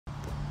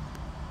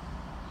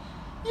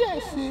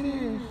Yes, it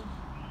is.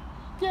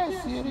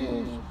 Yes, it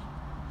is.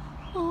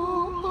 Ooh,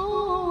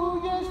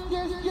 ooh, yes,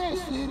 yes,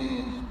 yes, it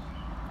is.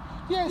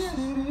 Yes,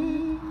 it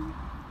is.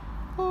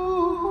 Ooh,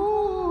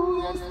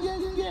 ooh, yes,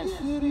 yes,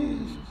 yes, it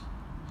is.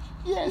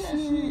 Yes, it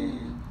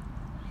is.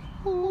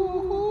 Ooh,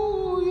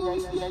 ooh,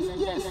 yes, yes,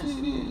 yes,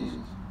 it is.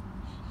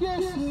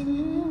 Yes, it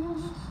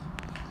is.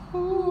 Ooh,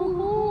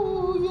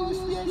 ooh, yes,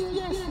 yes,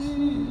 yes,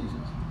 it is.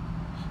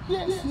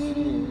 Yes, it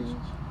is.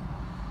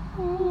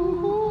 Ooh,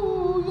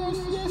 ooh, yes,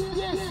 yes,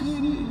 yes,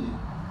 it is.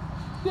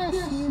 Yes,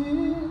 it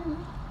is.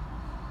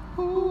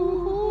 Ooh,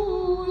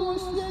 ooh,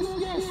 yes, yes,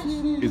 yes,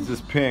 it is. Is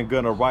this pen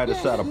gonna write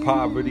us out of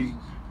poverty?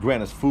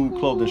 Grant us food,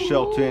 clothing,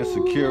 shelter, and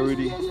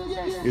security?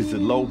 Is it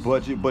low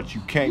budget, but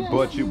you can't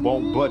budget,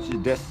 won't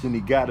budget?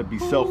 Destiny gotta be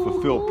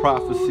self-fulfilled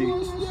prophecy.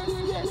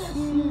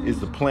 Is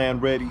the plan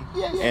ready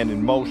and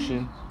in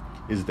motion?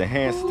 Is the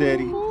hand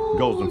steady,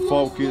 goals in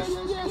focus?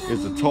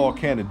 Is the tall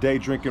can of day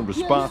drinking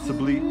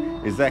responsibly?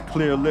 Is that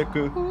clear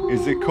liquor?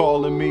 Is it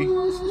calling me?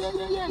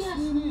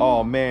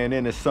 Oh man,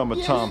 and it's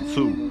summertime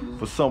too.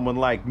 For someone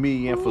like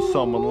me and for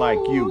someone like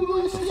you.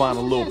 To find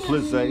a little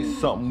plizze,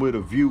 something with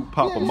a view.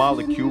 Pop a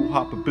molecule,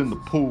 hop up in the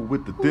pool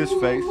with the this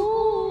face.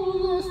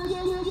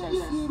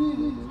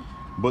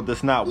 But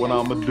that's not what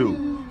I'ma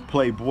do.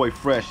 Playboy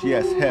fresh,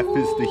 yes, hef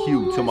is the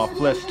hue. Till my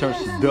flesh turns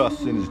to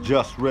dust and it's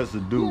just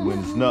residue.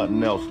 And there's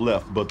nothing else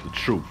left but the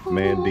truth.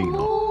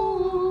 Mandino.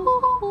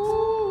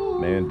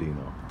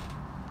 Mandino.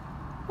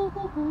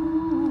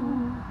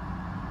 Ooh.